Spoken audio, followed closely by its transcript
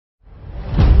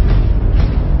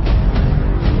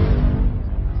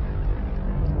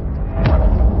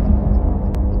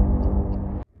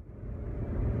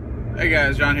Hey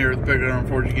guys, John here with Pick Up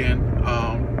Forge again.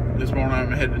 This morning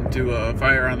I'm heading to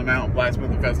Fire on the Mountain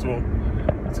Blacksmith Festival.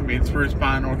 It's going to be in Spruce,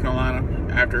 North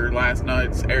Carolina, after last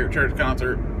night's Eric Church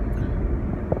concert.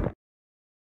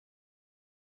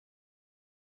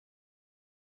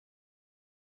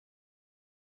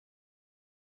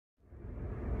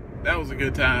 That was a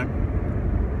good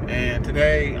time. And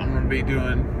today I'm going to be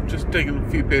just taking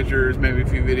a few pictures, maybe a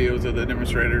few videos of the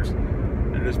demonstrators,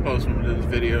 and just posting them to this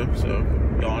video, so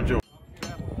y'all enjoy.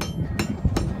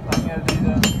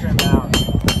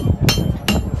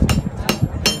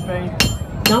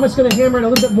 Now I'm just going to hammer it a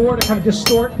little bit more to kind of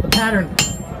distort the pattern.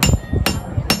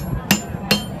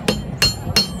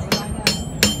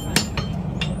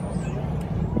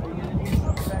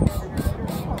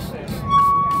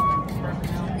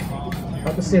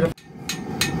 About to see it.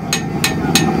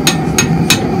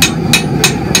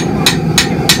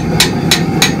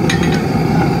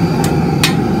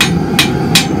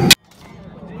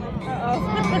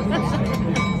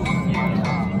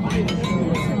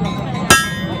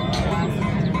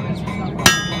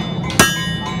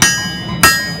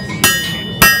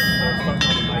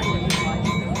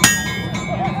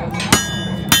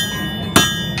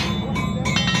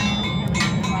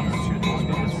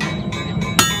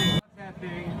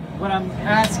 What I'm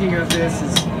asking of this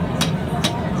is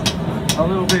a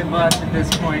little bit much at this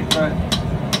point, but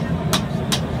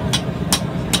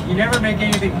you never make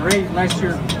anything great unless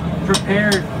you're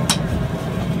prepared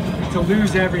to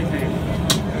lose everything.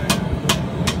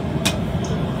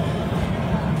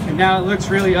 And now it looks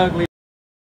really ugly.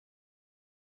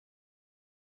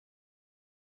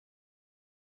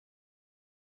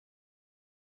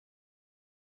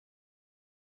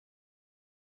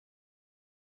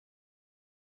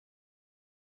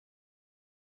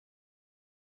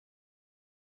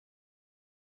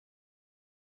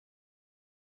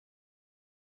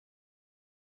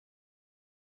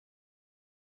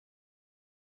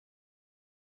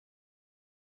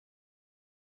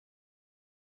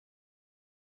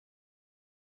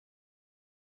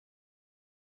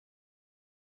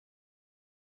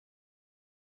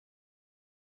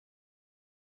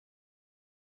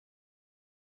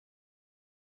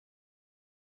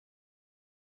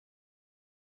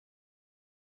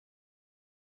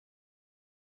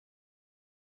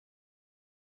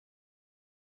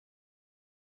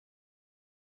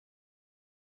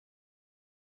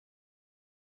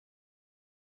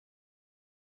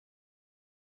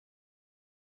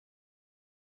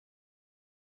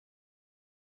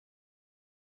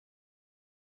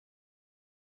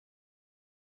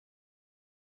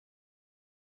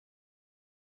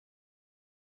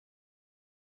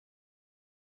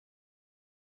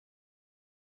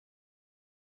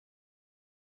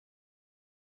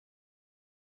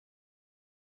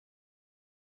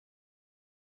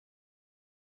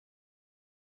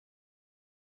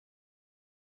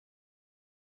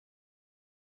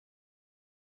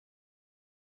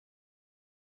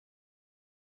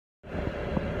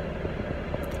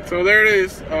 So there it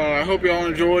is. I hope y'all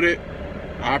enjoyed it.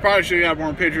 I probably should have got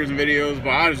more pictures and videos,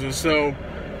 but I was just so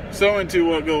into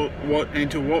what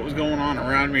was going on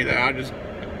around me that I just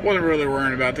wasn't really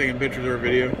worrying about taking pictures or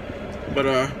video. But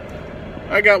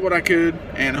I got what I could,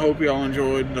 and I hope y'all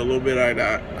enjoyed the little bit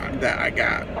that I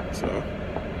got. So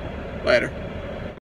later.